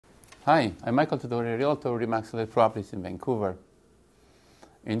Hi, I'm Michael Tudorie, realtor, Remax Properties in Vancouver.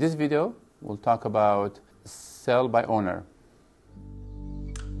 In this video, we'll talk about sell by owner.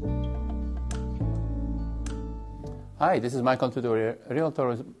 Hi, this is Michael Tudorie,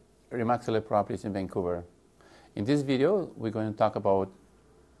 realtor, Remax Properties in Vancouver. In this video, we're going to talk about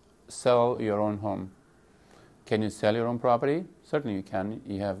sell your own home. Can you sell your own property? Certainly you can.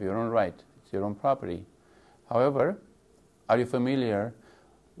 You have your own right. It's your own property. However, are you familiar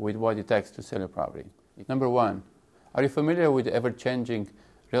with what it takes to sell your property? Number one, are you familiar with the ever-changing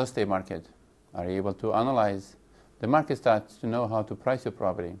real estate market? Are you able to analyze the market stats to know how to price your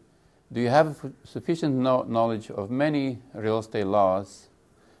property? Do you have sufficient knowledge of many real estate laws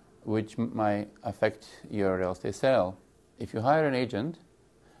which might affect your real estate sale? If you hire an agent,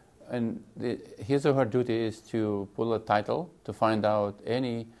 and his or her duty is to pull a title to find out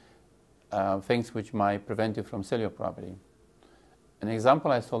any things which might prevent you from selling your property. An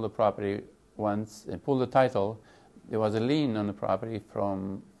example, I sold a property once and pulled the title. There was a lien on the property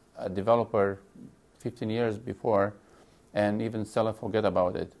from a developer 15 years before, and even seller forget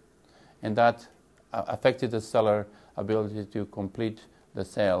about it. And that affected the seller's ability to complete the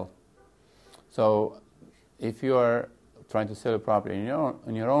sale. So if you are trying to sell a property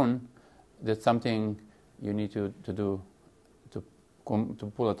on your own, that's something you need to do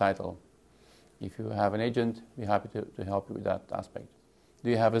to pull a title. If you have an agent, we're happy to help you with that aspect.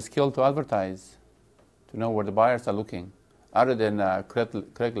 Do you have a skill to advertise, to know where the buyers are looking, other than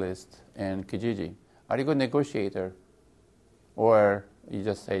Craigslist and Kijiji? Are you a good negotiator, or you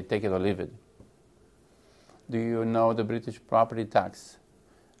just say take it or leave it? Do you know the British property tax,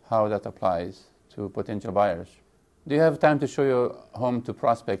 how that applies to potential buyers? Do you have time to show your home to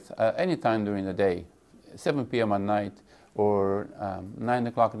prospects at any time during the day, 7 p.m. at night, or 9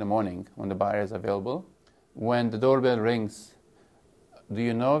 o'clock in the morning when the buyer is available? When the doorbell rings, do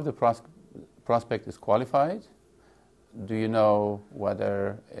you know if the prospect is qualified? Do you know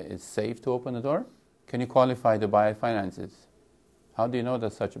whether it's safe to open the door? Can you qualify the buyer finances? How do you know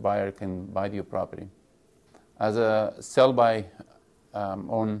that such a buyer can buy your property? As a sell your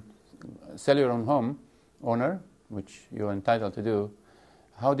own home owner, which you're entitled to do,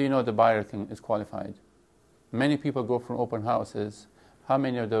 how do you know the buyer is qualified? Many people go from open houses. How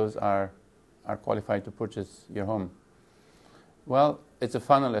many of those are qualified to purchase your home? Well, it's a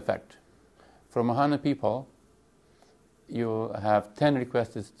funnel effect. From 100 people, you have 10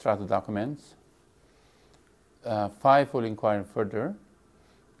 requested strata documents, 5 will inquire further,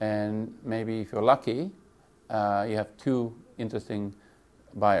 and maybe if you're lucky, you have 2 interesting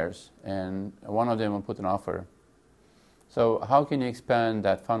buyers, and one of them will put an offer. So how can you expand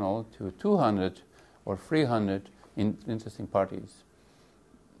that funnel to 200 or 300 interesting parties?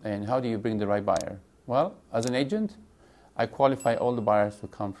 And how do you bring the right buyer? Well, as an agent, I qualify all the buyers who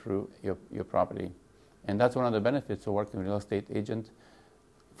come through your property. And that's one of the benefits of working with a real estate agent,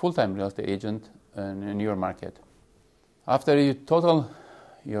 full-time real estate agent in your market. After you total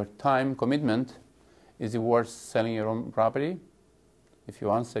your time commitment, is it worth selling your own property? If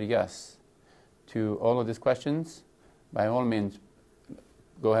you answer yes to all of these questions, by all means,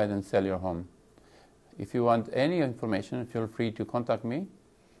 go ahead and sell your home. If you want any information, feel free to contact me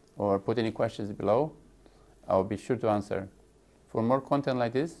or put any questions below. I'll be sure to answer. For more content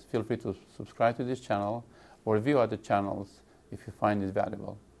like this, feel free to subscribe to this channel or view other channels if you find this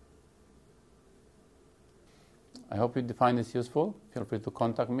valuable. I hope you find this useful. Feel free to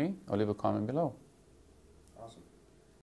contact me or leave a comment below.